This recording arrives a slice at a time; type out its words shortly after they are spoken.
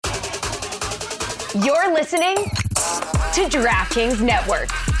You're listening to DraftKings Network.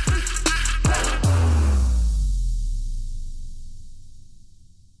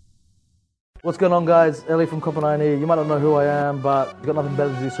 What's going on, guys? Ellie from Copenhagen here. You might not know who I am, but you've got nothing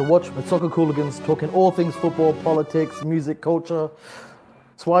better to do. So watch my Soccer Cooligans talking all things football, politics, music, culture.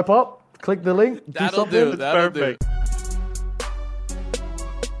 Swipe up, click the link, That'll do. Perfect.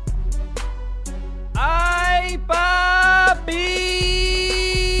 Ay, papi!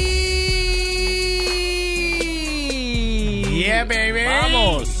 Yeah, baby!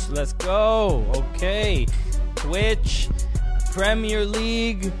 Vamos! Let's go. Okay. Twitch, Premier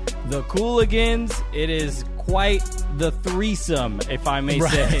League, the Cooligans. It is quite the threesome, if I may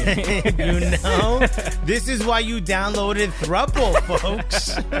say. You know? This is why you downloaded Thruple,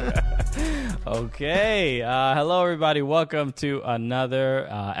 folks. Okay. Hello, everybody. Welcome to another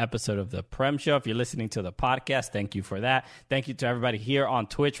episode of the PREM Show. If you're listening to the podcast, thank you for that. Thank you to everybody here on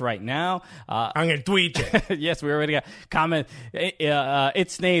Twitch right now. I'm going to tweet it. Yes, we already got comment.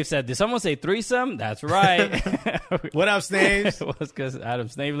 It's Snave said, did someone say threesome? That's right. What up, Snaves? It was because Adam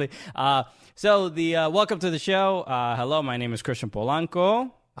Snavely. So welcome to the show. Hello, my name is Christian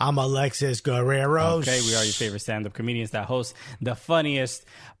Polanco. I'm Alexis Guerrero. Okay, we are your favorite stand-up comedians that host the funniest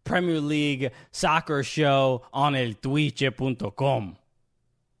Premier League soccer show on eltwitch.com.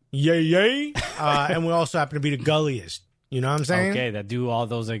 Yay. And we also happen to be the gulliest. You know what I'm saying? Okay, that do all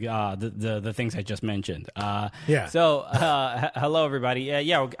those the things I just mentioned. Yeah. So, hello everybody.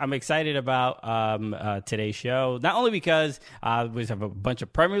 Yeah, I'm excited about today's show. Not only because we have a bunch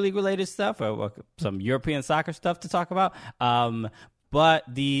of Premier League related stuff, some European soccer stuff to talk about. But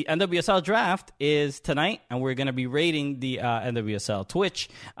the NWSL draft is tonight, and we're going to be rating the NWSL Twitch.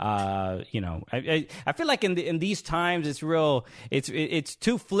 I feel like in these times, it's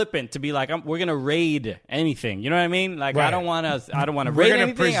too flippant to be like we're going to raid anything. You know what I mean? Like right. I don't want to raid anything. We're going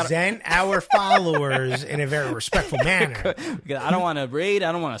to present our followers in a very respectful manner. I don't want to raid.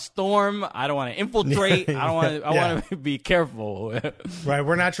 I don't want to storm. I don't want to infiltrate. I want to be careful. Right.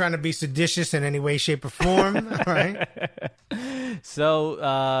 We're not trying to be seditious in any way, shape, or form. Right. So,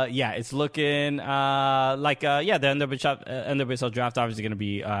 it's looking the NWSL draft obviously going to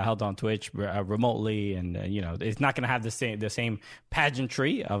be held on Twitch remotely, and it's not going to have the same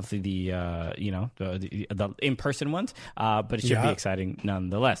pageantry of the in-person ones, but it should be exciting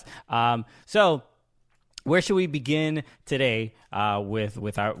nonetheless. So, where should we begin today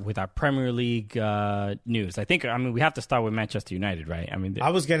with our Premier League news? We have to start with Manchester United, right? I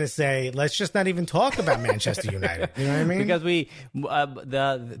was going to say, let's just not even talk about Manchester United. You know what I mean? Because we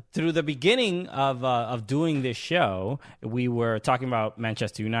through the beginning of doing this show, we were talking about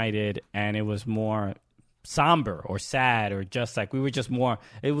Manchester United, and it was more somber or sad, or just like it was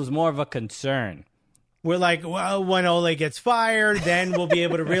more of a concern. We're like, well, when Ole gets fired, then we'll be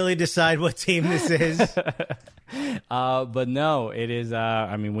able to really decide what team this is. But no, it is.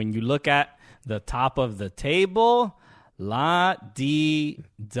 When you look at the top of the table, la di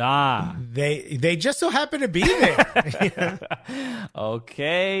da. They just so happen to be there.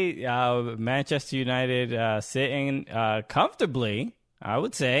 Okay, Manchester United sitting comfortably, I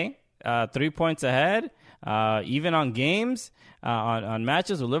would say, 3 points ahead, even on games, on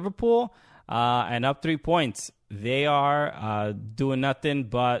matches with Liverpool. And up 3 points. They are doing nothing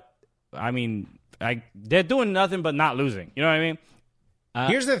but, they're doing nothing but not losing. You know what I mean?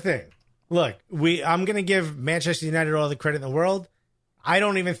 Here's the thing. Look, I'm going to give Manchester United all the credit in the world. I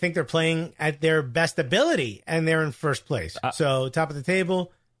don't even think they're playing at their best ability, and they're in first place. So, top of the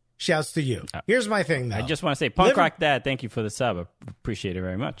table, shouts to you. Here's my thing, though. I just want to say, Punk Rock Dad, thank you for the sub. I appreciate it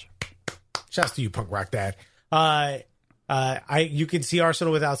very much. Shouts to you, Punk Rock Dad. You can see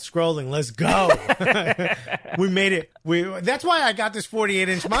Arsenal without scrolling. Let's go. We made it. That's why I got this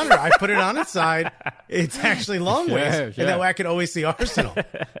 48-inch monitor. I put it on its side. It's actually long ways. Sure. And that way I can always see Arsenal.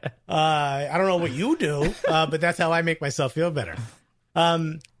 I don't know what you do, but that's how I make myself feel better.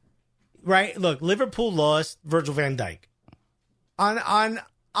 Right? Look, Liverpool lost Virgil van Dijk. On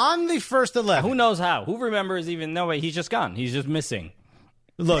the first 11. Who knows how? Who remembers even? No, wait, he's just gone. He's just missing.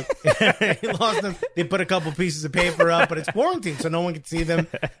 Look, he lost them. They put a couple pieces of paper up, but it's quarantine, so no one can see them.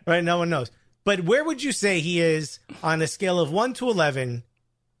 Right? No one knows. But where would you say he is on a scale of 1 to 11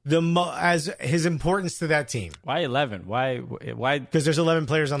 as his importance to that team? Why 11? Why? Because there's 11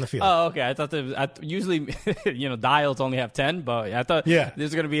 players on the field. Oh, okay. I thought usually, dials only have 10, but I thought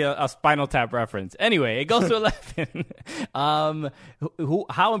there's going to be a Spinal Tap reference. Anyway, it goes to 11.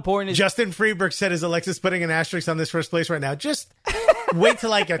 How important is Justin Freeberg said, is Alexis putting an asterisk on this first place right now? Just Wait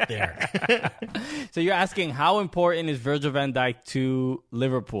till I get there. So you're asking how important is Virgil van Dijk to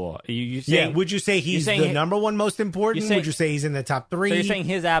Liverpool? You saying, would you say he's the number one most important? Would you say he's in the top 3? So you're saying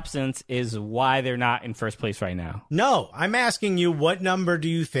his absence is why they're not in first place right now? No, I'm asking you, what number do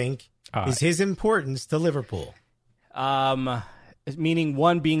you think is his importance to Liverpool? Meaning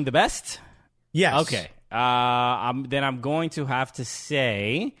 1 being the best? Yes. Okay. Then I'm going to have to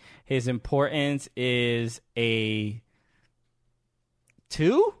say his importance is a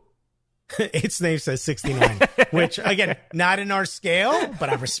 2? Its name says 69, which, again, not in our scale, but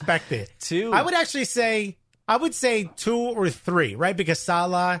I respect it. 2. I would say 2 or 3, right? Because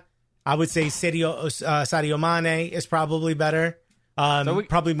Salah, I would say Sadio Mane is probably better.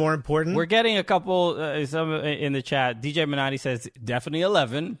 Probably more important. We're getting a couple some in the chat. DJ Minati says definitely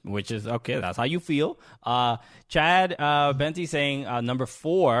 11, which is okay. That's how you feel. Chad Benti saying number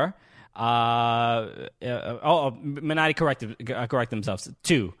 4. Minati correct themselves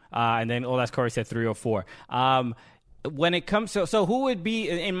 2. And then Olas Corey said 3 or 4. When it comes to so who would be,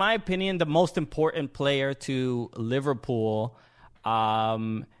 in my opinion, the most important player to Liverpool?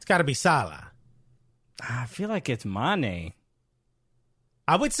 It's got to be Salah. I feel like it's Mane.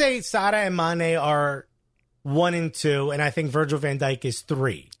 I would say Salah and Mane are 1 and 2, and I think Virgil van Dijk is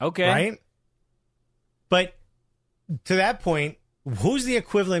 3. Okay. Right? But to that point, who's the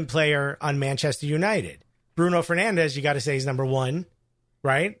equivalent player on Manchester United? Bruno Fernandes, you got to say, is number 1,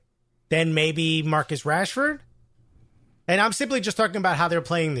 right? Then maybe Marcus Rashford. And I'm simply just talking about how they're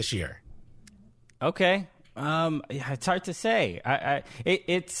playing this year. Okay. It's hard to say. I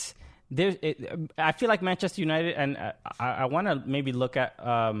feel like Manchester United, and I want to maybe look at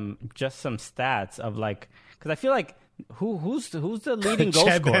just some stats of like, because I feel like who's the leading goal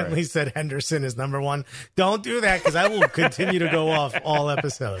Chad scorer? Bentley said Henderson is number 1. Don't do that, because I will continue to go off all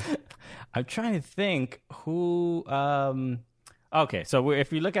episode. I'm trying to think who. Okay, so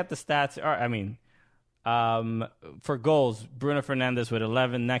if we look at the stats, for goals, Bruno Fernandes with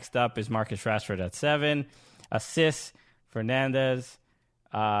 11. Next up is Marcus Rashford at 7. Assists, Fernandes.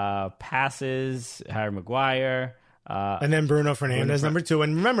 Passes, Harry Maguire. And then Bruno Fernandes, number 2.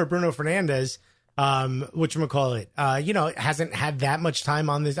 And remember, Bruno Fernandes, hasn't had that much time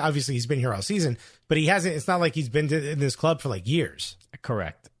on this. Obviously, he's been here all season, but he hasn't. It's not like he's been in this club for like years.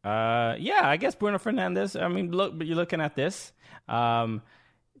 Correct. I guess Bruno Fernandes. I mean, but you're looking at this.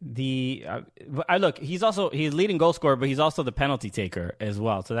 He's leading goal scorer, but he's also the penalty taker as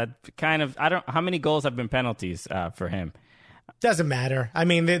well. So that kind of, how many goals have been penalties for him? Doesn't matter. I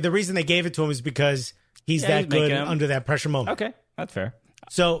mean, the reason they gave it to him is because he's that good under that pressure moment. Okay, that's fair.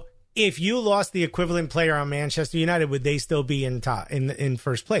 So if you lost the equivalent player on Manchester United, would they still be in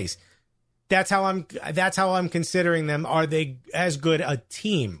first place? That's how I'm considering them. Are they as good a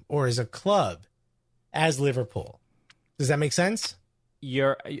team or as a club as Liverpool? Does that make sense?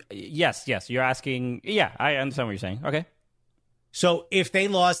 Yes. You're asking. Yeah, I understand what you're saying. Okay. So if they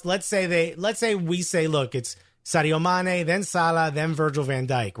lost, let's say we say, look, it's Sadio Mane, then Salah, then Virgil van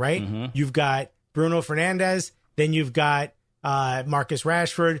Dijk, right? Mm-hmm. You've got Bruno Fernandes, then you've got Marcus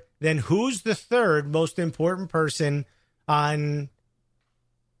Rashford. Then who's the third most important person on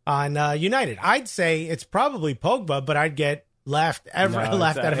United? I'd say it's probably Pogba, but I'd get laughed out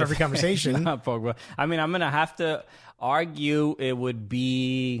of every conversation. Not Pogba. I mean, I'm gonna have to argue it would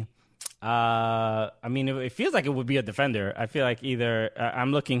be. It feels like it would be a defender. I feel like either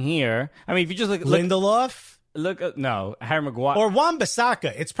I'm looking here. I mean, if you just look Lindelof. No, Harry Maguire. Or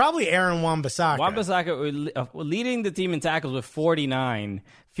Wan-Bissaka. It's probably Aaron Wan-Bissaka. Wan-Bissaka leading the team in tackles with 49.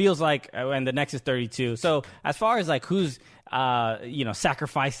 Feels like, and the next is 32. So as far as like who's,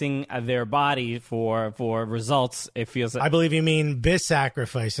 sacrificing their body for results, it feels like. I believe you mean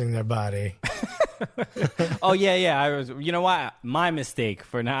sacrificing their body. Oh, yeah. I was, you know what? My mistake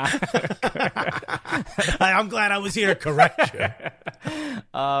for not. I'm glad I was here to correct you.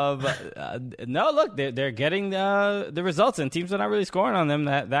 No, look, they're getting the results, and teams are not really scoring on them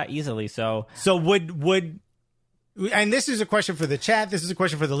that easily. So would, and this is a question for the chat. This is a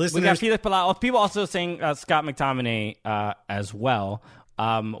question for the listeners. We got Felix Palau. People also saying Scott McTominay as well.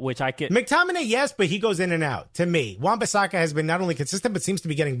 Which I could. McTominay, yes, but he goes in and out. To me, Wan-Bissaka has been not only consistent, but seems to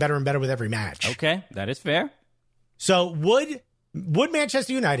be getting better and better with every match. Okay, that is fair. So would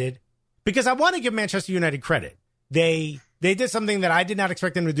Manchester United, because I want to give Manchester United credit, they did something that I did not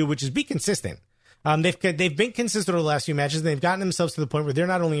expect them to do, which is be consistent. They've been consistent over the last few matches, and they've gotten themselves to the point where they're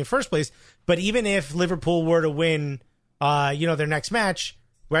not only in first place, but even if Liverpool were to win, their next match,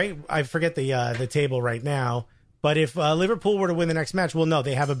 right? I forget the table right now. But if Liverpool were to win the next match, well, no,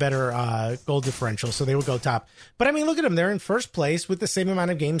 they have a better goal differential, so they would go top. But, I mean, look at them. They're in first place with the same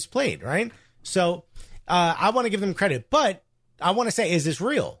amount of games played, right? So I want to give them credit. But I want to say, is this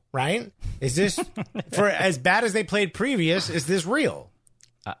real, right? Is this, for as bad as they played previous, is this real?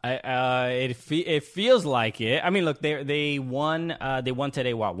 It feels like it. I mean, look, they won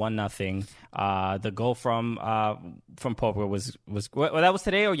today. What, 1-0? The goal from Pogba was that was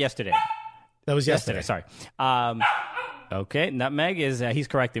today or yesterday? That was yesterday. Sorry. Okay, Nutmeg is he's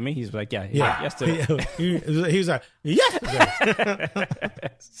correcting me. He's like, yeah, yesterday. he was like, yesterday.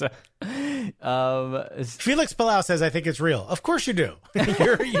 So, Felix Palau says, I think it's real. Of course you do.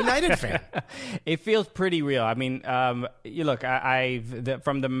 You're a United fan. It feels pretty real. I mean, you look,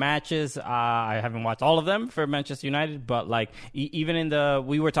 from the matches, I haven't watched all of them for Manchester United, but like even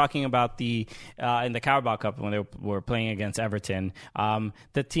we were talking about in the Carabao Cup when they were playing against Everton,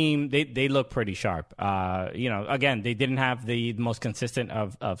 the team, they look pretty sharp. Again, they didn't have the most consistent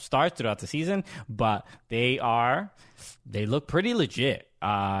of starts throughout the season, but they look pretty legit.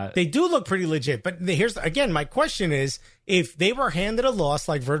 They do look pretty legit, but here's again my question is: if they were handed a loss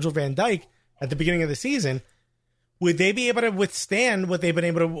like Virgil van Dijk at the beginning of the season, would they be able to withstand what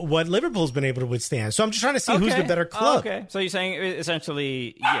Liverpool's been able to withstand? So I'm just trying to see who's the better club. Okay, so you're saying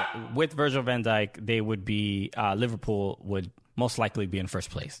essentially, with Virgil van Dijk, they would be Liverpool would most likely be in first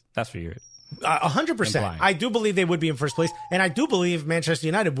place. That's what you're. 100%. I do believe they would be in first place, and I do believe Manchester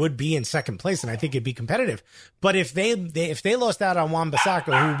United would be in second place, and I think it'd be competitive. But if they lost out on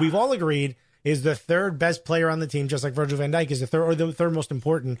Wan-Bissaka, who we've all agreed is the third best player on the team, just like Virgil van Dijk is the third most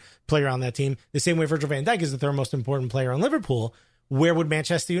important player on that team, the same way Virgil van Dijk is the third most important player on Liverpool, where would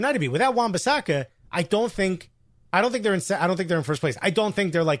Manchester United be? Without Wan-Bissaka, I don't think they're in first place. I don't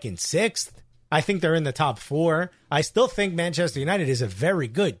think they're like in sixth. I think they're in the top 4. I still think Manchester United is a very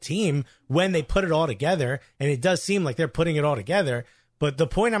good team when they put it all together, and it does seem like they're putting it all together. But the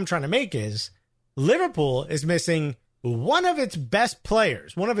point I'm trying to make is Liverpool is missing one of its best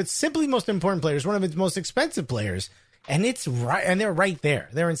players, one of its simply most important players, one of its most expensive players, and they're right there.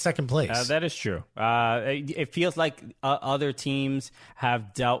 They're in second place. That is true. It feels like other teams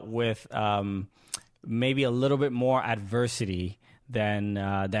have dealt with maybe a little bit more adversity than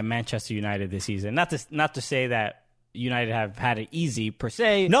Manchester United this season. Not to say that United have had it easy per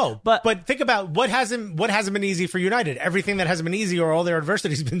se. No, but think about what hasn't been easy for United. Everything that hasn't been easy or all their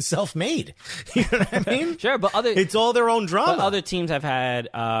adversity has been self-made. You know what I mean? Sure, but it's all their own drama. But other teams have had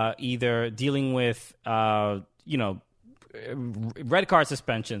either dealing with red card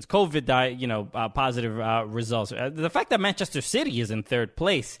suspensions, COVID, positive results. The fact that Manchester City is in third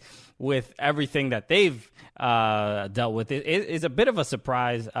place with everything that they've dealt with is a bit of a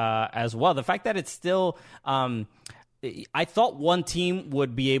surprise as well. The fact that it's still, I thought one team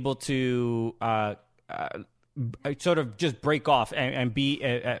would be able to sort of just break off and be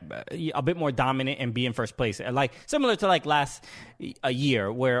a bit more dominant and be in first place, like similar to like a year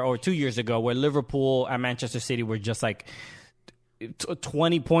or 2 years ago, where Liverpool and Manchester City were just like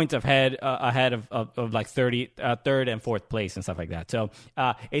 20 points ahead of like third and fourth place and stuff like that. So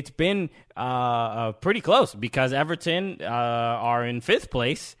it's been pretty close because Everton are in fifth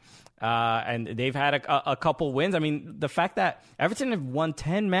place. And they've had a couple wins. I mean, the fact that Everton have won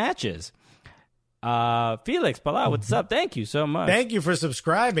 10 matches. Felix Palau, what's up? Thank you so much. Thank you for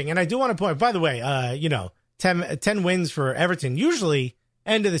subscribing. And I do want to point, by the way, 10 wins for Everton. Usually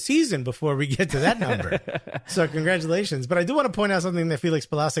end of the season before we get to that number. So congratulations. But I do want to point out something that Felix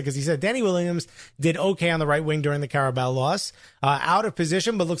Palau said, because he said Danny Williams did okay on the right wing during the Carabao loss. Out of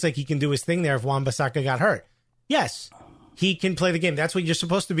position, but looks like he can do his thing there if Wan-Bissaka got hurt. Yes, he can play the game. That's what you're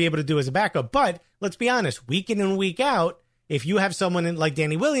supposed to be able to do as a backup. But let's be honest, week in and week out, if you have someone like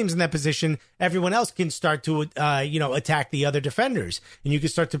Danny Williams in that position, everyone else can start to, attack the other defenders, and you can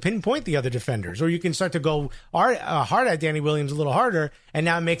start to pinpoint the other defenders, or you can start to go hard at Danny Williams a little harder, and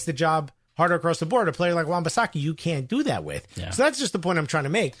now it makes the job harder across the board. A player like Wan-Bissaka, you can't do that with. Yeah. So that's just the point I'm trying to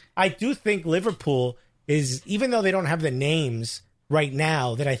make. I do think Liverpool is, even though they don't have the names right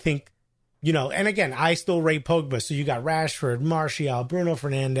now that I think, and again, I still rate Pogba. So you got Rashford, Martial, Bruno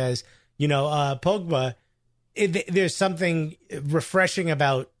Fernandes, Pogba. There's something refreshing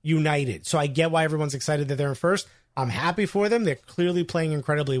about United. So I get why everyone's excited that they're in first. I'm happy for them. They're clearly playing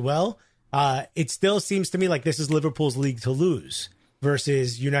incredibly well. It still seems to me like this is Liverpool's league to lose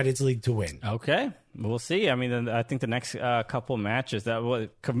versus United's league to win. Okay. We'll see. I mean, I think the next couple matches,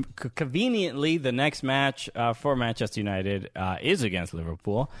 conveniently, the next match for Manchester United is against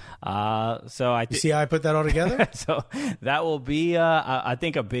Liverpool. You see how I put that all together? So that will be, I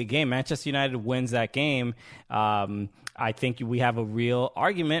think, a big game. Manchester United wins that game. I think we have a real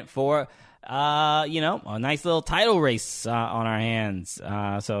argument for, a nice little title race on our hands.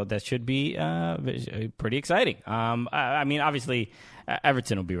 So that should be pretty exciting. I mean, obviously,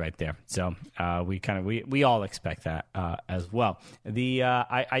 Everton will be right there. So we all expect that as well.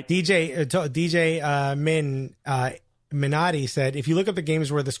 Minotti said, if you look at the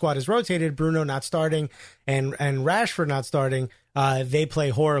games where the squad is rotated, Bruno not starting and Rashford not starting, they play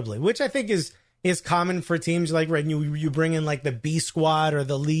horribly, which I think is common for teams like you bring in like the B squad or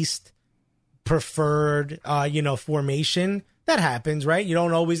the least preferred, formation. That happens, right?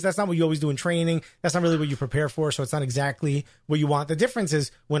 That's not what you always do in training. That's not really what you prepare for. So it's not exactly what you want. The difference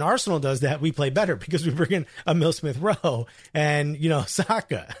is when Arsenal does that, we play better because we bring in a Emile Smith-Rowe and,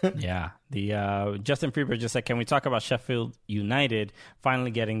 Saka. Yeah. The Justin Freeberg just said, can we talk about Sheffield United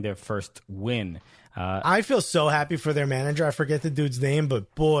finally getting their first win? I feel so happy for their manager. I forget the dude's name,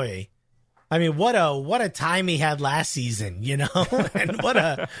 but boy, I mean, what a time he had last season, and what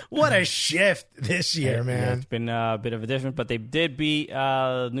a shift this year, man. Yeah, it's been a bit of a difference, but they did beat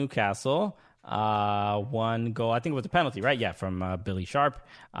Newcastle. 1 goal, I think it was a penalty, right? Yeah, from Billy Sharp.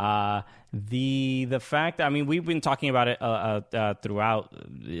 The fact, I mean, we've been talking about it throughout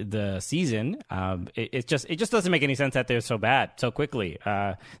the season. It just doesn't make any sense that they're so bad so quickly.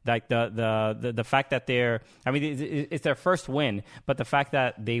 Like the fact that it's their first win, but the fact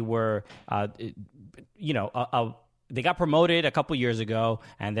that they were, they got promoted a couple years ago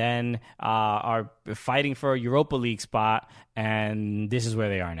and then are fighting for a Europa League spot, and this is where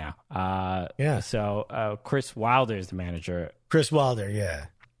they are now. So Chris Wilder is the manager. Chris Wilder, yeah.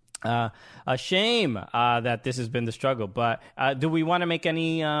 A shame that this has been the struggle, but do we want to make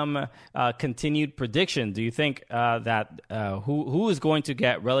any continued prediction? Do you think that who is going to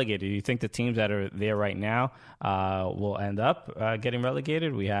get relegated? Do you think the teams that are there right now will end up getting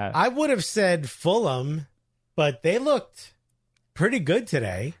relegated? I would have said Fulham, but they looked pretty good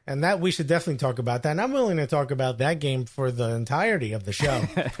today, and that we should definitely talk about that. And I'm willing to talk about that game for the entirety of the show.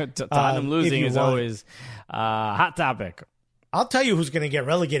 Tottenham losing is always a hot topic. I'll tell you who's going to get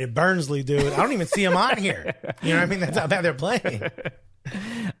relegated. Barnsley, dude. I don't even see him on here. You know what I mean? That's how bad they're playing.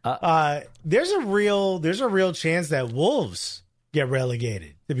 There's a real chance that Wolves get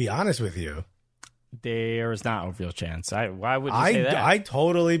relegated, to be honest with you. There's not a real chance. Why would you say that? I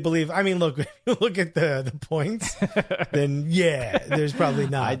totally believe. I mean, look, if you look at the points, then yeah, there's probably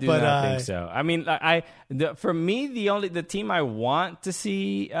not. I do not think so. I mean, for me, the team I want to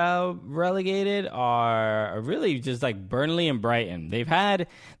see relegated are really just like Burnley and Brighton. They've had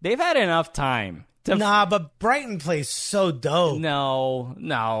enough time. But Brighton plays so dope.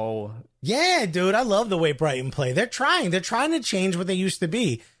 No. Yeah, dude, I love the way Brighton play. They're trying to change what they used to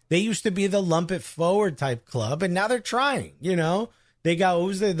be. They used to be the lump it forward type club, and now they're trying. They got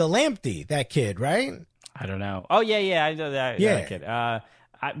who's the Lamptey, that kid, right? I don't know. Oh yeah, I know that. Yeah, that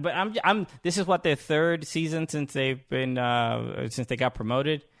kid. But I'm. This is what their third season since they've been since they got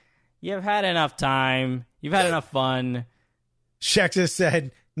promoted. You've had enough time. You've had enough fun. Shex just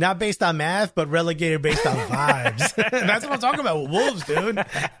said, not based on math, but relegated based on vibes. That's what I'm talking about with Wolves, dude.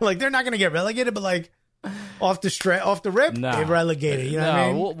 Like they're not going to get relegated, but like. Off the rip, they're relegated. You know what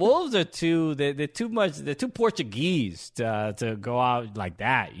I mean? Wolves are they're too much. They're too Portuguese to go out like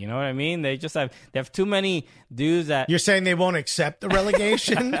that. You know what I mean? They have too many dudes that. You're saying they won't accept the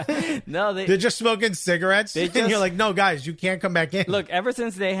relegation? No, they're just smoking cigarettes. And you're like, no, guys, you can't come back in. Look, ever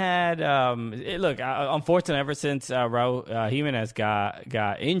since they had, unfortunately, ever since Raul Jimenez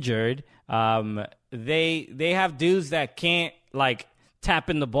got injured, they have dudes that can't like.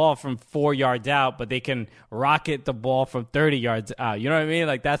 Tapping the ball from 4 yards out, but they can rocket the ball from 30 yards out. You know what I mean?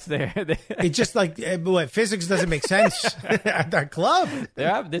 Like that's it's just like physics doesn't make sense at that club.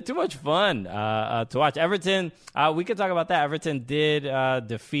 They're too much fun to watch. Everton, we could talk about that. Everton did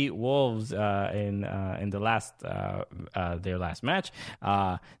defeat Wolves in the last their last match.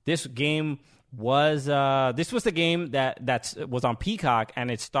 This game was the game that was on Peacock,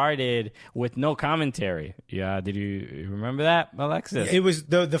 and it started with no commentary. Yeah, did you remember that, Alexis? It was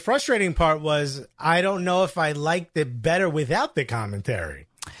the frustrating part was I don't know if I liked it better without the commentary.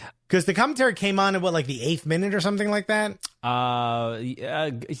 Because the commentary came on at like the 8th minute or something like that?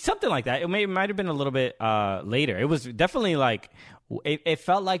 Something like that. It might have been a little bit later. It was definitely like it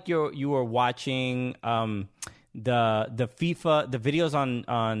felt like you were watching the FIFA videos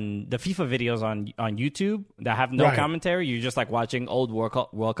on the FIFA videos on YouTube that have no commentary. You're just like watching old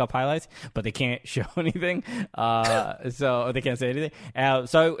World Cup highlights, but they can't show anything, so they can't say anything.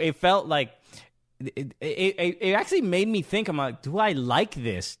 So it felt like it actually made me think. I'm like, do I like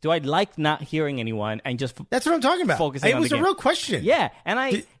this? Do I like not hearing anyone and just that's what I'm talking about. Focusing it was on the a real question. Yeah,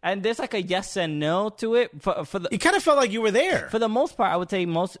 and there's like a yes and no to it. It kind of felt like you were there. For the most part, I would say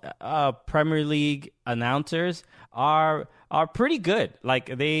most Premier League announcers are pretty good.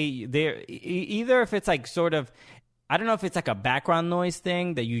 Like they're either if it's like sort of I don't know if it's like a background noise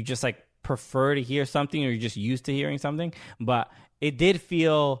thing that you just like prefer to hear something or you're just used to hearing something, but it didn't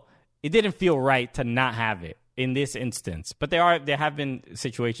feel right to not have it in this instance. But there have been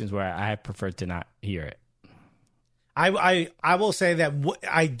situations where I have preferred to not hear it. I will say that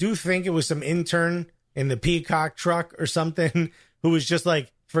I do think it was some intern in the Peacock truck or something who was just like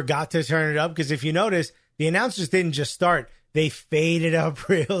forgot to turn it up, because if you notice, the announcers didn't just start. They faded up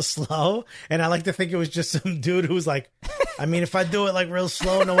real slow. And I like to think it was just some dude who was like, I mean, if I do it like real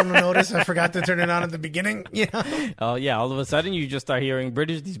slow, no one will notice. I forgot to turn it on at the beginning. You know? Oh, yeah. All of a sudden, you just start hearing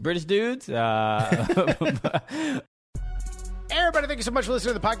these British dudes. Hey, everybody, thank you so much for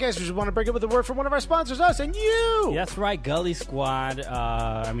listening to the podcast. We just want to break up with a word from one of our sponsors, us and you. That's right, Gully Squad.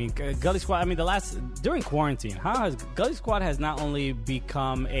 Gully Squad. During quarantine, Gully Squad has not only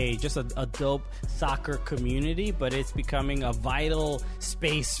become just a dope soccer community, but it's becoming a vital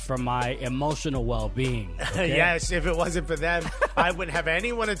space for my emotional well-being. Okay? Yes, if it wasn't for them, I wouldn't have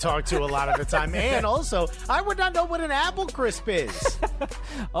anyone to talk to a lot of the time, and also I would not know what an apple crisp is.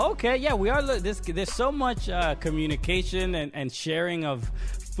 Okay, yeah, we are. There's so much communication and sharing of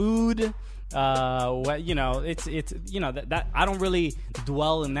food. That I don't really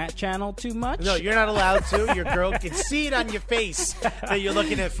dwell in that channel too much. No, you're not allowed to. Your girl can see it on your face that you're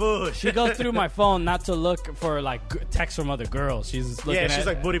looking at food. She goes through my phone not to look for like texts from other girls. She's looking she's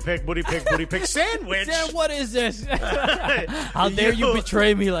like booty pic sandwich. Sam, what is this? How dare you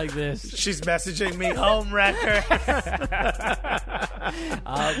betray me like this? She's messaging me, home wrecker.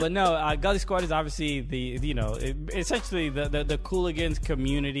 But no, Gully Squad is obviously essentially the Cooligans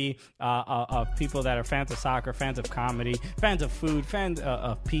community of people that are fans of soccer, fans of comedy, fans of food, fans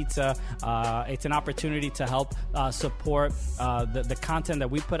of pizza. It's an opportunity to help support the content that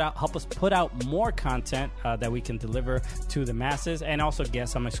we put out, help us put out more content that we can deliver to the masses, and also get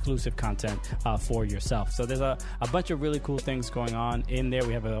some exclusive content for yourself. So there's a bunch of really cool things going on in there.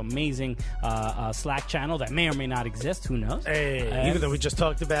 We have an amazing Slack channel that may or may not exist. Who knows? Hey, even though we just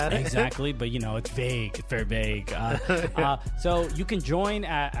talked about it. Exactly, but it's vague. It's very vague. So you can join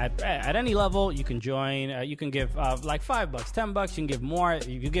at any level. You can join. You can give like $5, $10. You can give more. If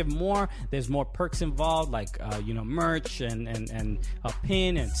you give more, there's more perks involved, like merch and a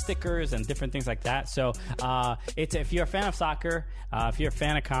pin and stickers and different things like that. So if you're a fan of soccer, if you're a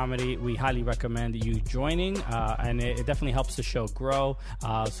fan of comedy, we highly recommend you joining. And it definitely helps the show grow.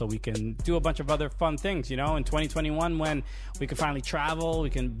 So we can do a bunch of other fun things. In 2021, when we can finally travel, we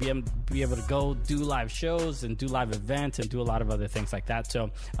can be able to go do live shows and do live events and do a lot of other things like that.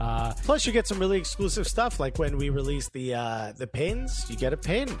 So plus you get some really exclusive stuff, like when we release the pins, you get a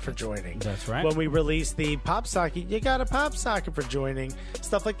pin for joining. That's right. When we release the pop socket, you got a pop socket for joining,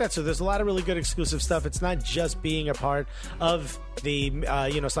 stuff like that. So there's a lot of really good exclusive stuff. It's not just being a part of the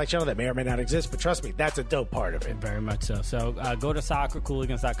Slack channel that may or may not exist, but trust me, that's a dope part of it. Very much so. So go to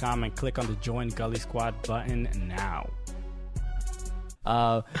soccercooligans.com and click on the Join Gully Squad button now.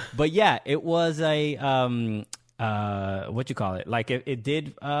 But yeah, it was a what you call it? Like it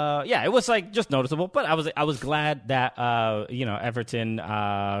did. It was like just noticeable. But I was glad that Everton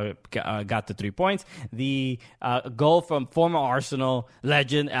got the 3 points. The goal from former Arsenal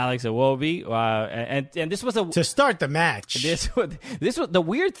legend Alex Iwobi, and this was to start the match. This was the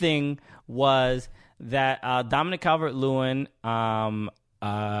weird thing was that Dominic Calvert-Lewin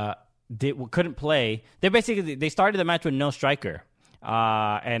couldn't play. They started the match with no striker,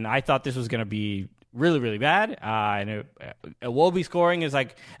 and I thought this was going to be really, really bad. And Iwobi scoring is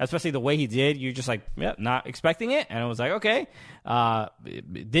like, especially the way he did, you're just like, yeah, not expecting it. And it was like, okay,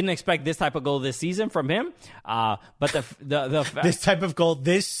 didn't expect this type of goal this season from him. But the this type of goal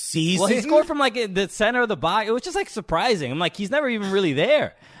this season. Well, he scored from like the center of the box. It was just like surprising. I'm like, he's never even really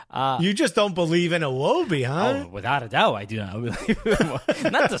there. You just don't believe in Iwobi, huh? Oh, without a doubt, I do not believe him.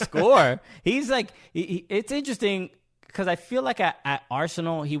 Not to score. He's like, it's interesting. Because I feel like at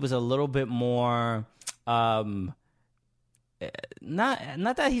Arsenal, he was a little bit more, not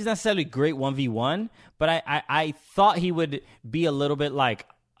that he's necessarily great 1v1, but I thought he would be a little bit like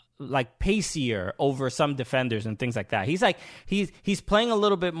pacier over some defenders and things like that. He's playing a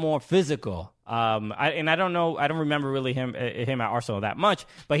little bit more physical. I don't remember really him at Arsenal that much,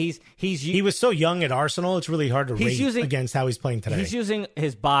 but he was so young at Arsenal. It's really hard to rate against how he's playing today. He's using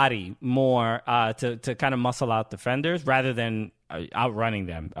his body more to kind of muscle out defenders rather than outrunning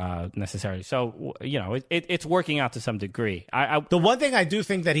them necessarily. So it's working out to some degree. The one thing I do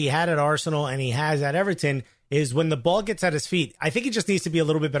think that he had at Arsenal and he has at Everton is when the ball gets at his feet, I think he just needs to be a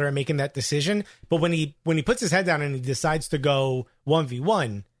little bit better at making that decision. But when he puts his head down and he decides to go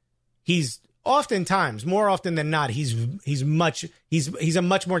 1v1, he's oftentimes, more often than not, he's a much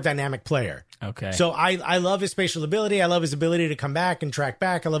more dynamic player. Okay. So I love his spatial ability. I love his ability to come back and track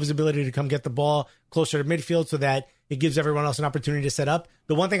back. I love his ability to come get the ball closer to midfield so that it gives everyone else an opportunity to set up.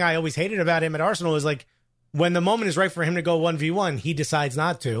 The one thing I always hated about him at Arsenal is like when the moment is right for him to go 1v1, he decides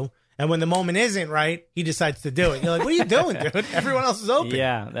not to. And when the moment isn't right, he decides to do it. You're like, what are you doing, dude? Everyone else is open.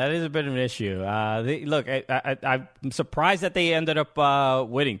 Yeah, that is a bit of an issue. Look, I'm surprised that they ended up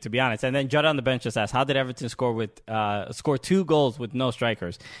winning, to be honest. And then Judd on the bench just asked, how did Everton score 2 goals with no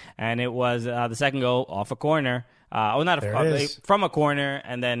strikers? And it was the second goal off a corner. From a corner,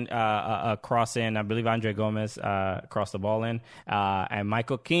 and then a cross in. I believe Andre Gomez crossed the ball in. And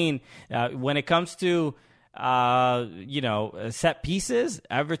Michael Keane, when it comes to set pieces,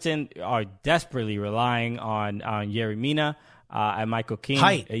 Everton are desperately relying on Yerry Mina and Michael Keane.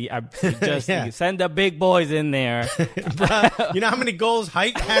 Height. You send the big boys in there. You know how many goals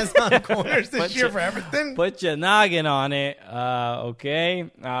Height has on corners this year for Everton? Put your noggin on it,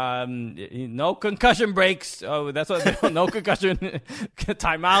 okay? No concussion breaks. Oh, that's what. No concussion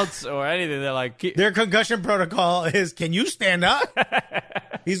timeouts or anything. They're like their concussion protocol is: can you stand up?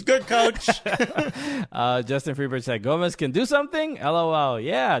 He's good, coach. Justin Freeberg said Gomez can do something. LOL.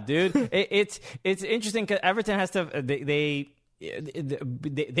 Yeah, dude. It's interesting because Everton has to.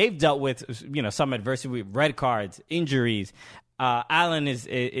 They've dealt with some adversity with red cards, injuries. Allen is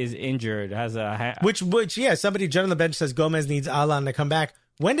injured. Has a which somebody John on the bench says Gomez needs Allen to come back.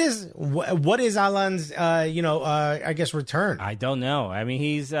 What is Alan's I guess return? I don't know. I mean,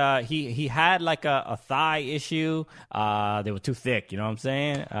 he had like a thigh issue. They were too thick. You know what I'm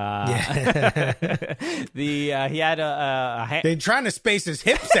saying? He had they're trying to space his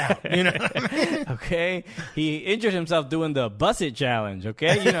hips out. You know what I mean? Okay. He injured himself doing the bus it challenge. Okay.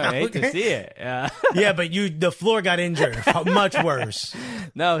 I hate to see it. Yeah, but the floor got injured. Much worse.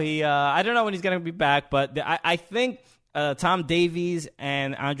 No, I don't know when he's gonna be back, but I think. Tom Davies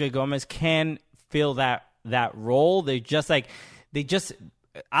and Andre Gomez can fill that role. Allen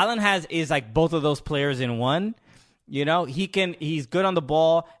is like both of those players in one. He's good on the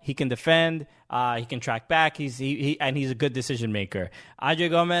ball. He can defend. He can track back. He's a good decision maker. Andre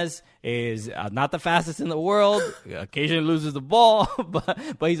Gomez is not the fastest in the world. Occasionally loses the ball, but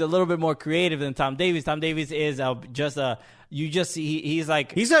he's a little bit more creative than Tom Davies. Tom Davies is he's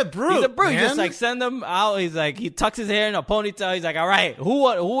like he's a brute. He's a brute. Man. Just like send him out. He's like he tucks his hair in a ponytail. He's like, all right,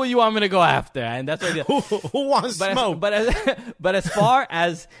 who you want me to go after? And that's what he does. Who wants smoke? But as far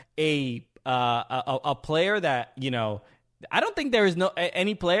as a player that I don't think there is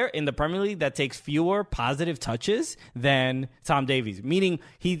any player in the Premier League that takes fewer positive touches than Tom Davies. Meaning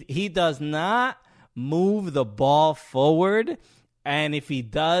he does not move the ball forward. And if he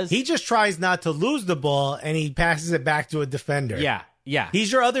does, he just tries not to lose the ball and he passes it back to a defender. Yeah.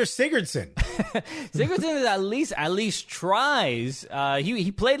 He's your other Sigurdsson. Sigurdsson is at least tries.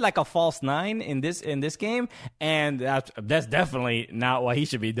 He played like a false 9 in this game, and that's definitely not what he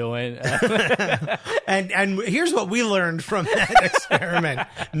should be doing. And here's what we learned from that experiment.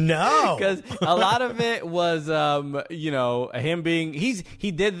 No, because a lot of it was him being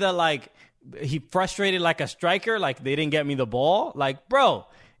he did the like. He frustrated like a striker, like they didn't get me the ball. Like, bro,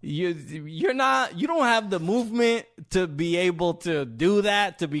 you don't have the movement to be able to do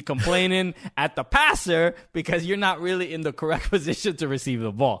that, to be complaining at the passer because you're not really in the correct position to receive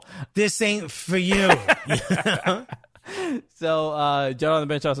the ball. This ain't for you. So John on the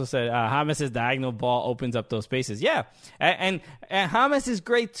bench also said James' diagonal ball opens up those spaces. Yeah, and James is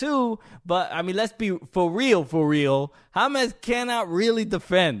great too, but I mean, let's be for real. James cannot really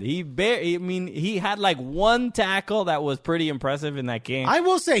defend. He had like one tackle that was pretty impressive in that game. I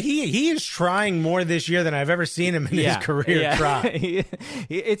will say he is trying more this year than I've ever seen him in his career try.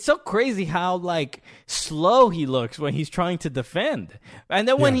 It's so crazy how like slow he looks when he's trying to defend, and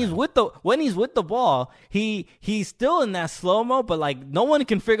then when he's with the ball, he's still in that slow-mo, but like no one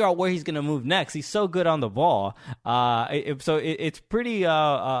can figure out where he's gonna move next. He's so good on the ball. It's pretty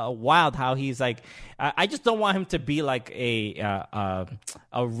wild how he's like. I just don't want him to be like a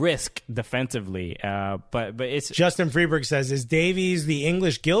risk defensively. But it's Justin Freeberg says, is Davies the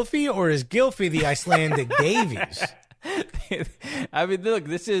English Gylfi or is Gylfi the Icelandic Davies? I mean, look,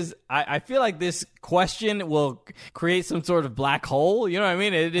 this is. I feel like this question will create some sort of black hole. You know what I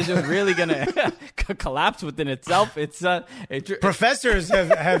mean? It isn't really going to collapse within itself. Professors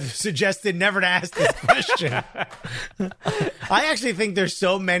have suggested never to ask this question. I actually think there's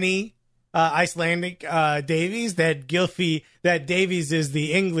so many Icelandic Davies that Davies is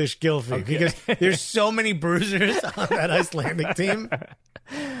the English Gylfi because there's so many bruisers on that Icelandic team.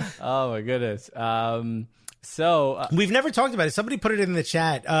 Oh my goodness. So we've never talked about it. Somebody put it in the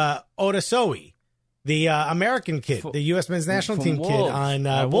chat. Odasoe, the American kid, the U.S. men's national team Wolves. kid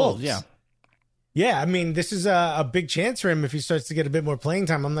on Wolves. Yeah. Yeah, I mean, this is a big chance for him if he starts to get a bit more playing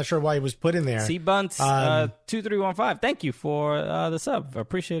time. I'm not sure why he was put in there. C-Bunts 2315. Thank you for the sub. I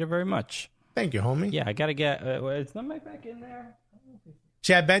appreciate it very much. Thank you, homie. Yeah, I got to get... is the mic back in there?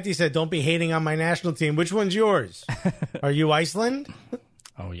 Chad Benty said, don't be hating on my national team. Which one's yours? Are you Iceland?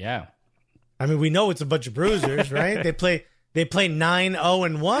 Oh, yeah. I mean, we know it's a bunch of bruisers, right? They play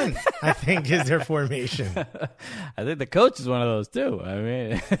 9-0-1, I think, is their formation. I think the coach is one of those, too. I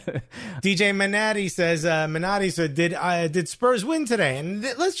mean... DJ Manati said, did Spurs win today? And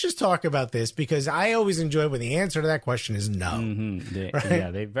let's just talk about this, because I always enjoy when the answer to that question is no. Mm-hmm. Right?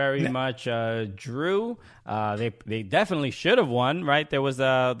 Yeah, they very much drew. They definitely should have won, right? There was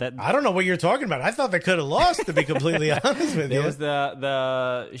that. I don't know what you're talking about. I thought they could have lost, to be completely honest with you. There was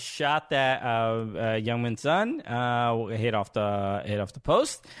the shot that Youngman's son hit off the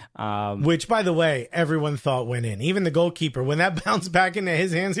post, which, by the way, everyone thought went in. Even the goalkeeper, when that bounced back into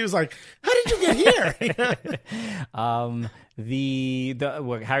his hands, he was like, "How did you get here?"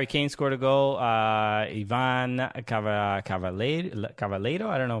 Harry Kane scored a goal. Ivan Cavallero.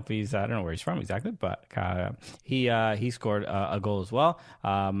 I don't know where he's from exactly, but he scored a goal as well.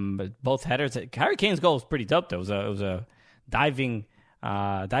 But both headers. Harry Kane's goal was pretty dope, though. It was a diving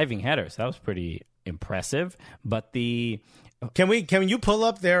header, so that was pretty impressive. But can you pull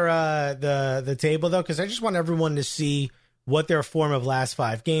up their the table though? Because I just want everyone to see what their form of last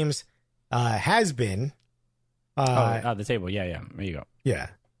 5 games has been. The table. Yeah. There you go. Yeah.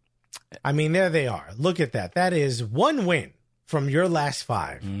 I mean, there they are. Look at that. That is 1 win from your last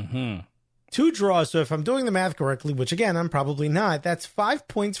 5. Mm-hmm. 2 draws. So if I'm doing the math correctly, which again, I'm probably not, that's 5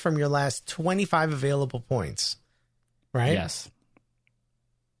 points from your last 25 available points. Right? Yes.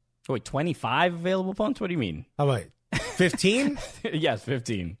 Wait, 25 available points? What do you mean? Oh, wait. 15? Yes,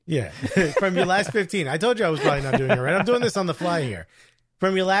 15. Yeah. From your last 15. I told you I was probably not doing it right. I'm doing this on the fly here.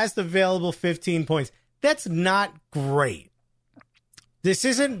 From your last available 15 points. That's not great. This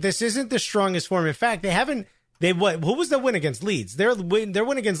isn't the strongest form. In fact, who was the win against Leeds? Their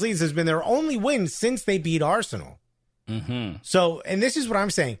win against Leeds has been their only win since they beat Arsenal. Mm-hmm. So, and this is what I'm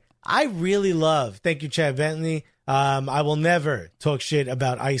saying. I really love, thank you, Chad Bentley. I will never talk shit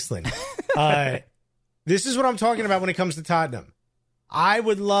about Iceland. This is what I'm talking about when it comes to Tottenham. I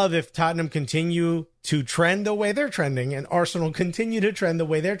would love if Tottenham continue to trend the way they're trending and Arsenal continue to trend the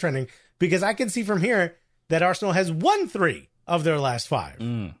way they're trending, because I can see from here that Arsenal has won 3 of their last 5.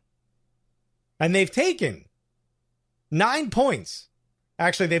 And they've taken 9 points.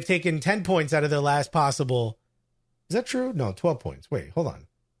 Actually, they've taken 10 points out of their last possible. Is that true? No, 12 points. Wait, hold on.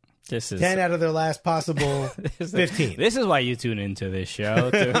 This is 10 out of their last possible 15. This is why you tune into this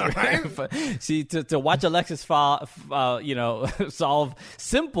show to watch Alexis solve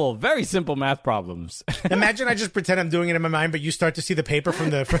very simple math problems. Imagine I just pretend I'm doing it in my mind, but you start to see the paper from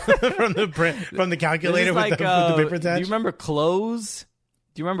the from the calculator with the paper attached. Do you remember Close?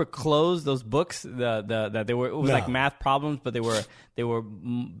 Do you remember Close? Those books that they were. It was like math problems, but they were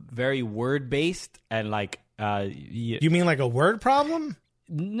very word based and like. You mean like a word problem?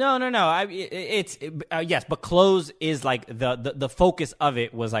 No. It's yes, but Close is like the focus of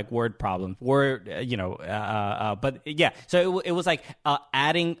it was like word problems, but yeah. So it was like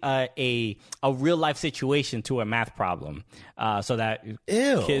adding a real life situation to a math problem, so that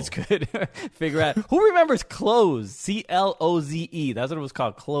kids could figure out. Who remembers Close? CLOZE. That's what it was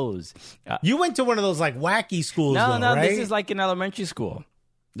called, Close. You went to one of those like wacky schools. No, right? This is like in elementary school.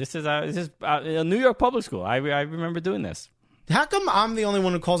 This is a New York public school. I remember doing this. How come I'm the only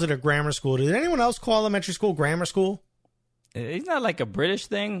one who calls it a grammar school? Did anyone else call elementary school grammar school? It's not like a British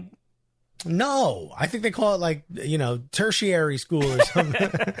thing. No, I think they call it like, tertiary school or something.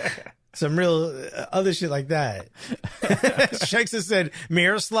 Some real other shit like that. Shex has said,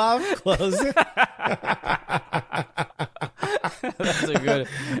 Miroslav, close it. That's a good.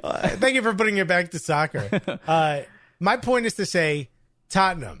 Thank you for putting it back to soccer. My point is to say,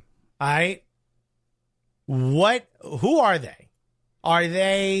 Tottenham, all right? Who are they? Are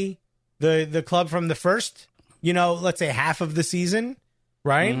they the club from the first, let's say half of the season,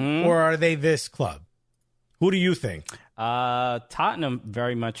 right? Mm-hmm. Or are they this club? Who do you think? Tottenham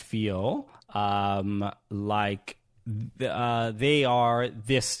very much feel like they are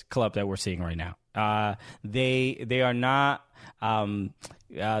this club that we're seeing right now. They are not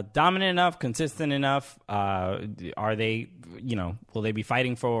dominant enough, consistent enough. Are they? Will they be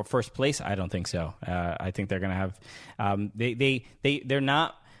fighting for first place? I don't think so. I think they're going to have. They're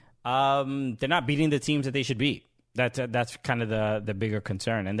not beating the teams that they should beat. That's kind of the bigger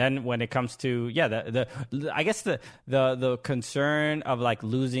concern. And then when it comes to I guess the concern of like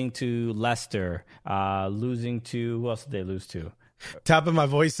losing to Leicester, losing to who else did they lose to? Top of my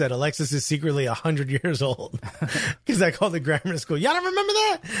voice said Alexis is secretly 100 years old because I called the grammar school. Y'all don't remember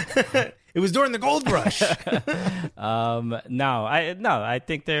that? It was during the gold rush. No, I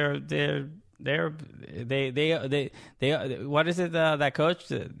think they what is it that coach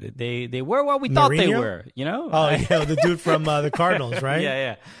they were what we thought they Mourinho? were, you know? Oh yeah, the dude from the Cardinals, right?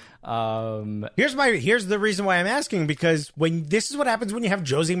 Yeah. Here's the reason why I'm asking, because this is what happens when you have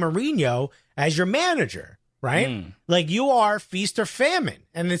Jose Mourinho as your manager, right? Like, you are feast or famine,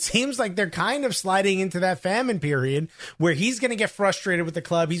 and it seems like they're kind of sliding into that famine period where he's going to get frustrated with the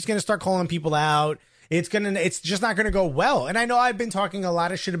club. He's going to start calling people out. It's just not going to go well. And I know I've been talking a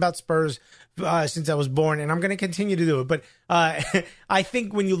lot of shit about Spurs since I was born, and I'm going to continue to do it. But I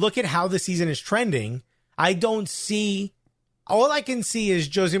think when you look at how the season is trending, all I can see is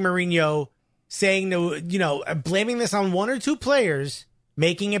Jose Mourinho saying blaming this on one or two players,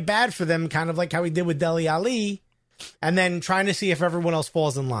 making it bad for them, kind of like how he did with Dele Alli, and then trying to see if everyone else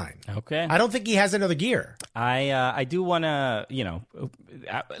falls in line. Okay. I don't think he has another gear. I do want to,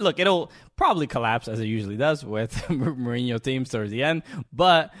 look, it'll probably collapse as it usually does with Mourinho teams towards the end,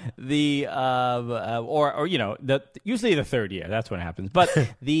 but usually the third year, that's when it happens. But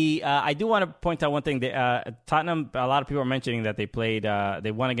I do want to point out one thing. Tottenham, a lot of people are mentioning that they played,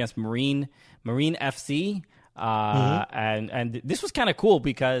 they won against Marine FC. And this was kind of cool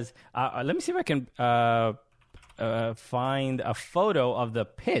because let me see if I can find a photo of the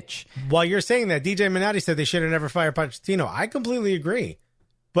pitch. While you're saying that, DJ Minotti said they should have never fired Pochettino. I completely agree,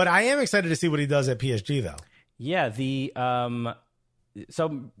 but I am excited to see what he does at PSG, though. Yeah,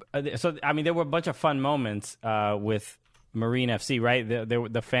 so I mean, there were a bunch of fun moments with Marine FC, right?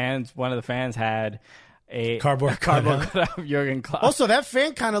 The fans, one of the fans had a cardboard cut of Jurgen Klopp. Also, that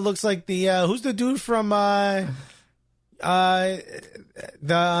fan kind of looks like the who's the dude from who's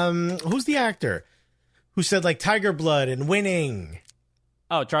the actor who said like Tiger Blood and Winning?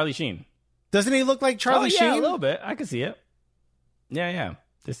 Oh, Charlie Sheen. Doesn't he look like Charlie Sheen? Yeah, a little bit. I can see it. Yeah.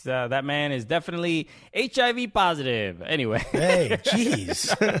 This that man is definitely HIV positive. Anyway, hey, jeez,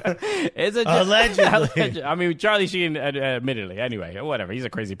 allegedly. I mean, Charlie Sheen, admittedly. Anyway, whatever. He's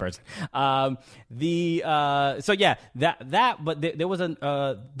a crazy person. But there was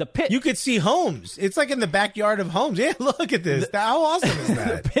the pitch. You could see Holmes. It's like in the backyard of Holmes. Yeah, look at this. How awesome is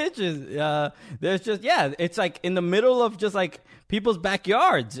that? The pitch is there's just it's like in the middle of just like people's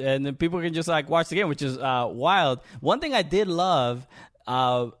backyards, and then people can just like watch the game, which is wild. One thing I did love.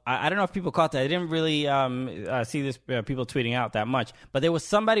 I don't know if people caught that. I didn't really see this people tweeting out that much, but there was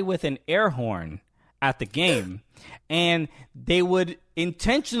somebody with an air horn at the game, and they would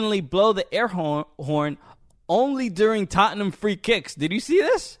intentionally blow the air horn only during Tottenham free kicks. Did you see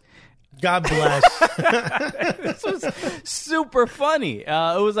this? God bless. This was super funny.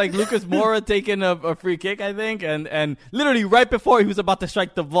 It was like Lucas Moura taking a free kick, I think, and literally right before he was about to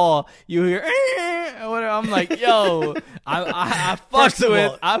strike the ball, you hear. I'm like, yo, I fucks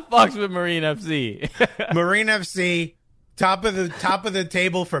with Marine FC. Marine FC, top of the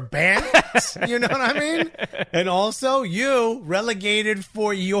table for banners. You know what I mean? And also, you relegated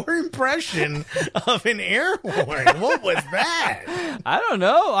for your impression of an air horn. What was that? I don't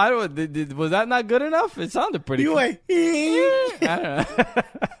know. Was that not good enough? It sounded pretty. You went. I don't know.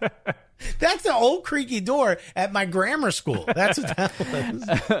 That's the old creaky door at my grammar school. That's what that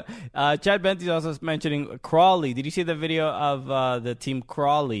was. Chad Bentley's also mentioning Crawley. Did you see the video of the team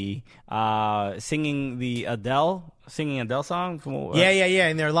Crawley singing the Adele song? Yeah,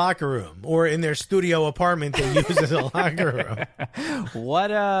 in their locker room or in their studio apartment they use as a locker room. What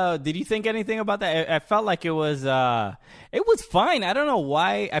did you think anything about that? I felt like it was fine. I don't know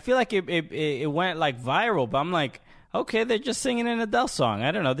why. I feel like it went like viral, but I'm like, okay, they're just singing an Adele song.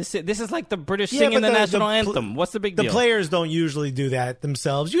 I don't know. This is like the British singing the national anthem. What's the big deal? The players don't usually do that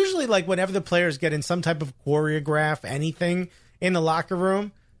themselves. Usually, like whenever the players get in some type of choreograph, anything in the locker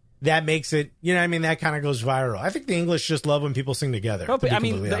room, that makes it, you know what I mean? That kind of goes viral. I think the English just love when people sing together. Well, I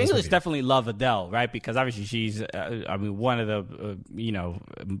mean, the English definitely love Adele, right? Because obviously she's, one of the,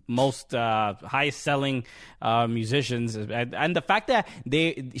 most highest selling musicians. And the fact that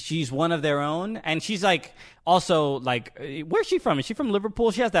she's one of their own, and she's like, also like, where's she from? Is she from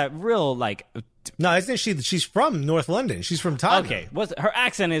Liverpool? She has that real like. No, isn't she? She's from North London. She's from Tottenham. Okay, her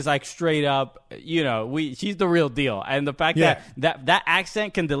accent is like straight up. She's the real deal, and the fact that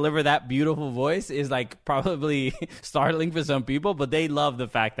accent can deliver that beautiful voice is like probably startling for some people, but they love the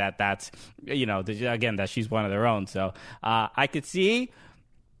fact that that's again that she's one of their own. So I could see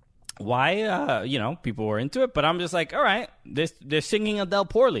why people were into it, but I'm just like, all right, they're singing Adele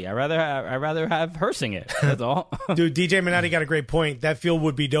poorly. I rather have her sing it. That's all. Dude, DJ Minotti got a great point. That field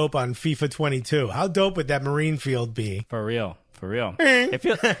would be dope on FIFA 22. How dope would that Marine field be? For real. It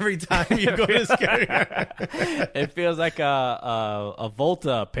feels every time you go to scary. It feels like a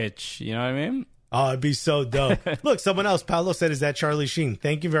Volta pitch. You know what I mean? Oh, it'd be so dope. Look, someone else, Paolo said, is that Charlie Sheen?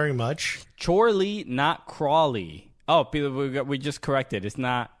 Thank you very much. Chorley, not Crawley. Oh, we just corrected. It's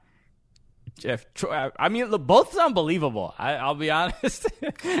not Jeff. I mean, look, both sound believable. I'll be honest.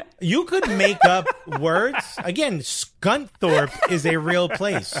 You could make up words. Again, Scunthorpe is a real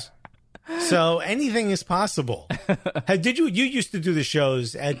place. So anything is possible. You used to do the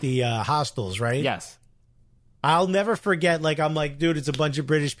shows at the hostels, right? Yes. I'll never forget, I'm like, dude, it's a bunch of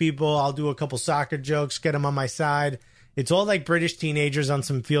British people. I'll do a couple soccer jokes, get them on my side. It's all like British teenagers on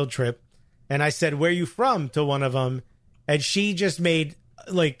some field trip. And I said, where are you from, to one of them? And she just made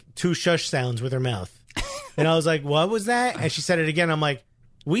two shush sounds with her mouth. And I was like, what was that? And she said it again. I'm like,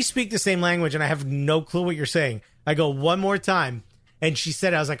 we speak the same language and I have no clue what you're saying. I go, one more time. And she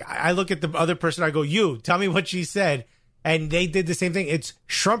said, I was like, I look at the other person. I go, you, tell me what she said. And they did the same thing. It's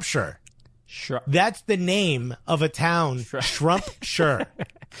Shropshire. That's the name of a town. Shropshire.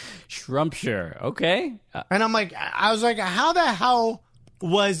 Shropshire. Okay. And I'm like, I was like, how the hell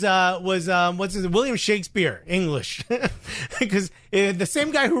was what's his William Shakespeare English? Because the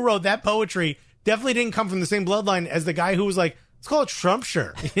same guy who wrote that poetry definitely didn't come from the same bloodline as the guy who was like, it's called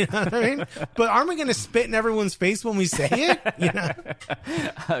Shropshire. You know what I mean? But aren't we going to spit in everyone's face when we say it? You know?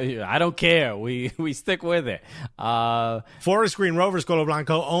 I don't care. We stick with it. Forest Green Rovers Colo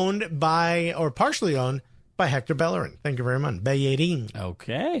Blanco, owned by, or partially owned by, Hector Bellerin. Thank you very much. Bellerin.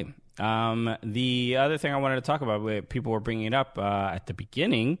 Okay. The other thing I wanted to talk about, people were bringing it up at the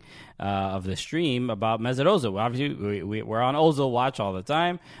beginning of the stream about Mesut Ozil. Obviously, we're on Ozil watch all the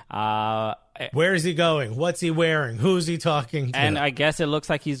time. Where is he going? What's he wearing? Who's he talking to? And I guess it looks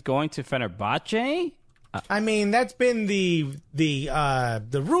like he's going to Fenerbahce. I mean, that's been the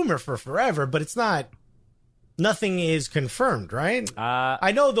rumor for forever, but it's not. Nothing is confirmed, right?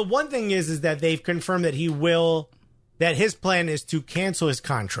 I know the one thing is that they've confirmed that he will. That his plan is to cancel his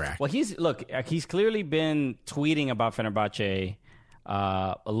contract. Well, he's clearly been tweeting about Fenerbahce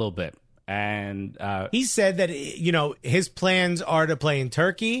a little bit, and he said that his plans are to play in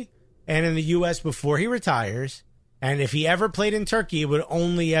Turkey and in the U.S. before he retires, and if he ever played in Turkey, it would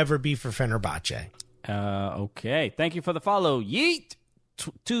only ever be for Fenerbahce. Okay, thank you for the follow, Yeet.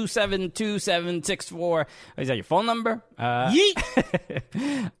 272764. Is that your phone number? Yeet.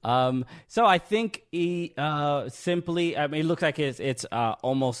 So I think he simply. I mean, it looks like it's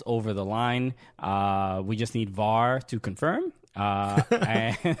almost over the line. We just need VAR to confirm.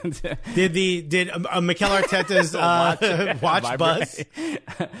 And did Mikel Arteta's watch buzz?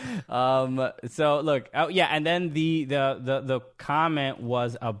 So look, and then the comment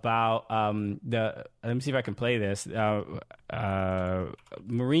was about let me see if I can play this.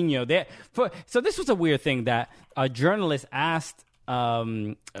 Mourinho. So this was a weird thing that a journalist asked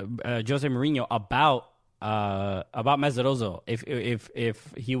Jose Mourinho about Mesut Ozil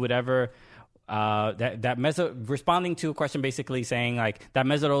if he would ever. That Mesut, responding to a question basically saying like that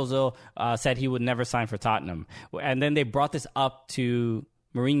Mesut Ozil said he would never sign for Tottenham, and then they brought this up to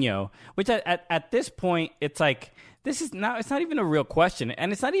Mourinho, which at this point it's like it's not even a real question,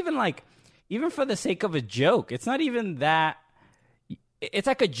 and it's not even like even for the sake of a joke, it's not even that. It's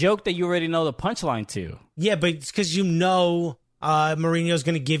like a joke that you already know the punchline to. Yeah, but it's because Mourinho's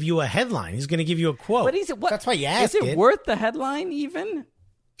going to give you a headline. He's going to give you a quote. But that's why you asked it. Is it worth the headline even?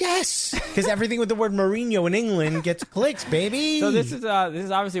 Yes, because everything with the word Mourinho in England gets clicks, baby. So this is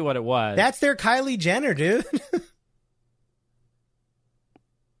obviously what it was. That's their Kylie Jenner, dude.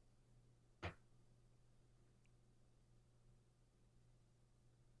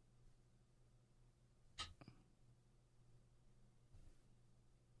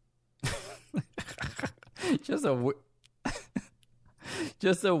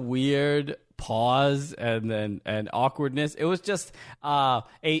 just a weird pause and awkwardness. It was just a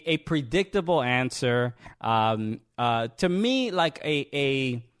predictable answer. To me, like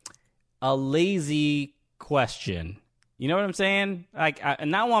a lazy question. You know what I'm saying? Like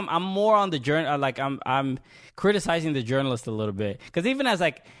now I'm more on the journal. Like I'm criticizing the journalist a little bit because even as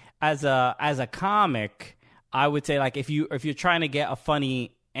a comic, I would say like if you're trying to get a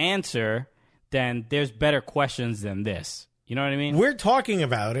funny answer, then there's better questions than this. You know what I mean? We're talking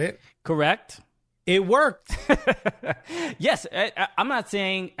about it. Correct. It worked. Yes, I'm not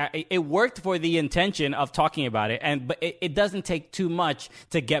saying it worked for the intention of talking about it, but it doesn't take too much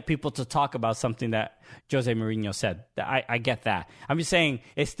to get people to talk about something that Jose Mourinho said. I get that. I'm just saying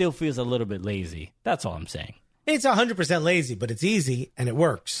it still feels a little bit lazy. That's all I'm saying. It's 100% lazy, but it's easy and it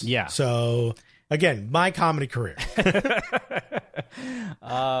works. Yeah. So, again, my comedy career.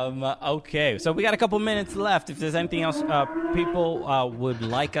 Okay, so we got a couple minutes left. If there's anything else people would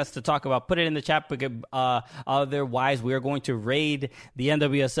like us to talk about, put it in the chat. Otherwise, we are going to raid the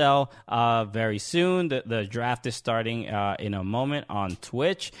NWSL very soon. The draft is starting in a moment on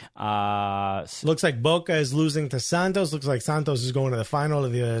Twitch. Looks like Boca is losing to Santos. Looks like Santos is going to the final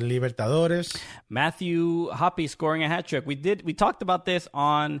of the Libertadores. Matthew Hoppe scoring a hat trick. We talked about this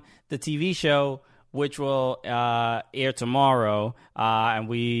on the TV show, which will air tomorrow. And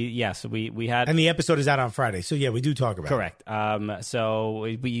we had... And the episode is out on Friday. So, yeah, we do talk about Correct. So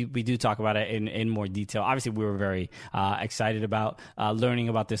we do talk about it in more detail. Obviously, we were very excited about learning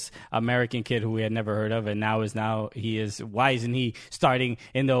about this American kid who we had never heard of. And why isn't he starting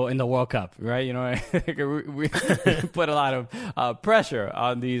in the World Cup, right? You know, we put a lot of pressure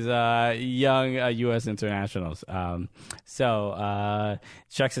on these young U.S. internationals. Shuxa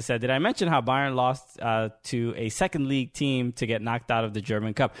said, did I mention how Bayern lost to a second league team to get knocked out of the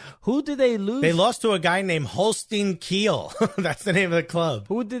German Cup? Who did they lose? They lost to a guy named Holstein Kiel. That's the name of the club.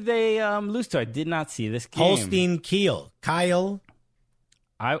 Who did they lose to? I did not see this game. Holstein Kiel. Kyle.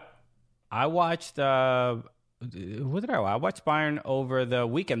 I watched. Who did I watch? I watched Bayern over the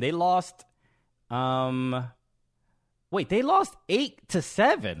weekend. They lost. They lost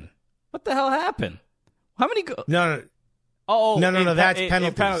 8-7. What the hell happened? How many goals? No. Oh, no, that's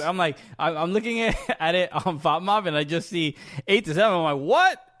penalties. I'm like, I'm looking at it on FOTMOB, and I just see 8-7. I'm like,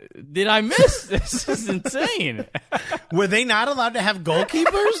 what did I miss? This is insane. Were they not allowed to have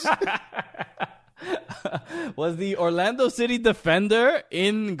goalkeepers? Was the Orlando City defender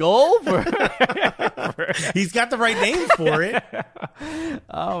in goal? He's got the right name for it.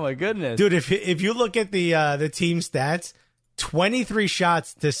 Oh my goodness, dude! If you look at the team stats, 23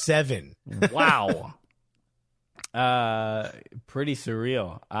 shots to 7. Wow. Pretty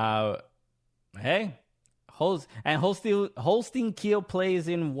surreal. Hey, Holstein Kiel plays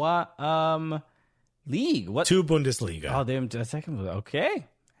in what league? What? 2 Bundesliga. Oh, they're the second. Okay,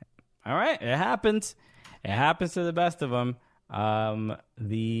 all right. It happens. It happens to the best of them. Bayern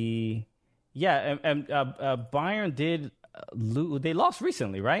did lose. They lost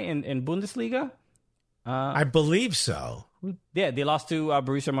recently, right? In Bundesliga. I believe so. Yeah, they lost to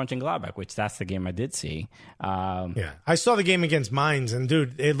Borussia Mönchengladbach, which that's the game I did see. Yeah, I saw the game against Mainz, and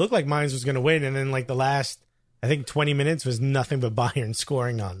dude, it looked like Mainz was going to win, and then like the last, I think 20 minutes was nothing but Bayern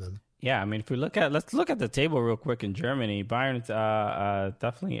scoring on them. Yeah, I mean, let's look at the table real quick in Germany. Bayern's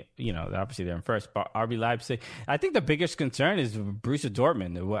definitely, obviously they're in first. But RB Leipzig, I think the biggest concern is Borussia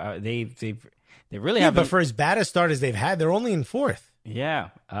Dortmund. They really have. But for as bad a start as they've had, they're only in 4th. Yeah.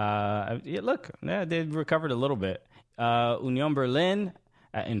 They recovered a little bit. Union Berlin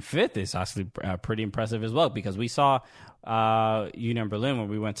in 5th is actually pretty impressive as well, because we saw Union Berlin when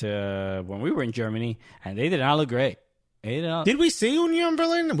we were in Germany, and they did not look great. Did we see Union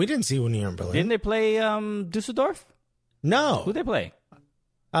Berlin? We didn't see Union Berlin. Didn't they play Dusseldorf? No. Who they play?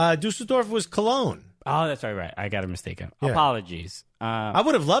 Dusseldorf was Cologne. Oh, that's right. I got it mistaken. Yeah. Apologies. I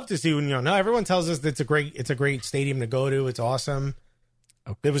would have loved to see Union. No, everyone tells us that it's a great stadium to go to. It's awesome.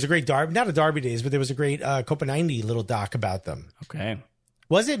 Okay. There was a great derby, not a Derby Days, but there was a great Copenhagen little doc about them. Okay.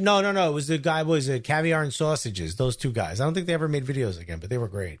 Was it? No. It was the guy, Caviar and Sausages, those 2 guys. I don't think they ever made videos again, but they were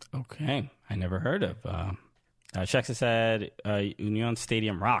great. Okay. I never heard of. Shexa said Union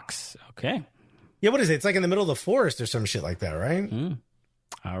Stadium rocks. Okay. Yeah, what is it? It's like in the middle of the forest or some shit like that, right?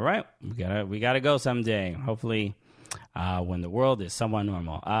 All right. We gotta go someday. Hopefully when the world is somewhat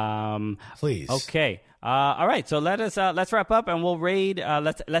normal. Please. Okay. All right, so let's wrap up, and we'll raid.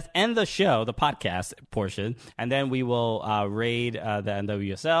 Let's end the show, the podcast portion, and then we will raid the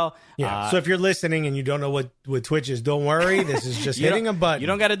NWSL. Yeah. So if you're listening and you don't know what Twitch is, don't worry. This is just hitting a button. You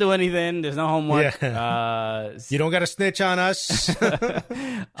don't got to do anything. There's no homework. Yeah. You don't got to snitch on us. Justin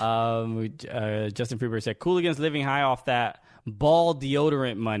Freeberg said, "Cooligans living high off that ball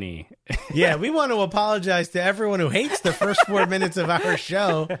deodorant money." Yeah, we want to apologize to everyone who hates the first 4 minutes of our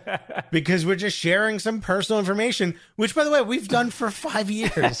show, because we're just sharing some personal information, which, by the way, we've done for 5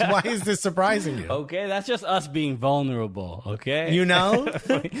 years. Why is this surprising you? Okay, that's just us being vulnerable, okay? You know?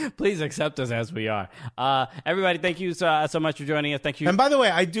 Please accept us as we are. Everybody, thank you so much for joining us. Thank you. And by the way,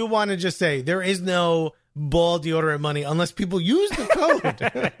 I do want to just say, there is no ball deodorant money unless people use the code.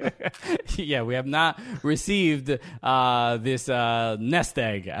 Yeah, we have not received this nest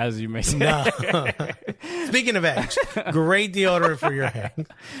egg, as you may say. No. Speaking of eggs, great deodorant for your eggs,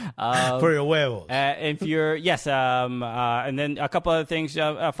 for your huevos. If you're and then a couple other things.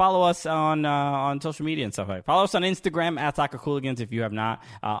 Follow us on social media and stuff like that. Follow us on Instagram at Soccer Cooligans if you have not,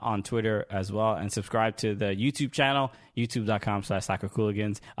 on Twitter as well, and subscribe to the YouTube channel, youtube.com/Soccer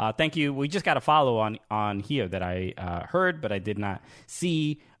Cooligans. Thank you. We just got a follow on here that I heard, but I did not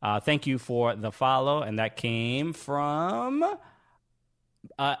see. Thank you for the follow, and that came from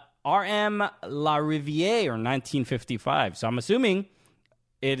RM La Riviere, 1955. So I'm assuming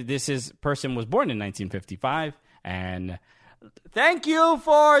this person was born in 1955, and thank you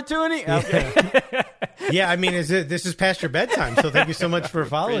for tuning. Okay. Yeah, I mean, this is past your bedtime, so thank you so much for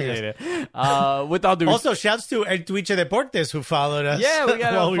following us. With all due also, shouts to Twitch Deportes who followed us. Yeah, we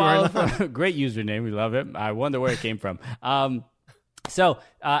got a follow. Great username. We love it. I wonder where it came from. So,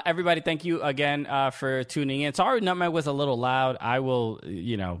 everybody, thank you again for tuning in. Sorry, Nutmeg was a little loud. I will,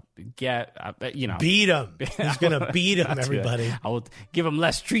 beat him. He's gonna beat him, everybody. I will give him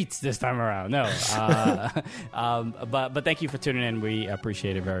less treats this time around. No, but thank you for tuning in. We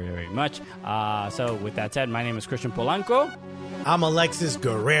appreciate it very, very much. So, with that said, my name is Christian Polanco. I'm Alexis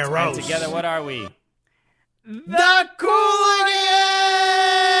Guerrero. And together, what are we? The Cooligans!